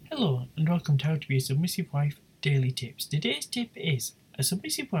Hello and welcome to How to Be a Submissive Wife Daily Tips. Today's tip is, a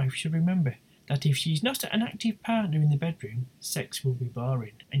submissive wife should remember that if she's not an active partner in the bedroom, sex will be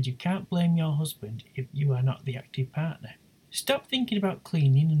boring, and you can't blame your husband if you are not the active partner. Stop thinking about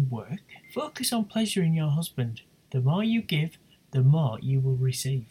cleaning and work. Focus on pleasuring your husband. The more you give, the more you will receive.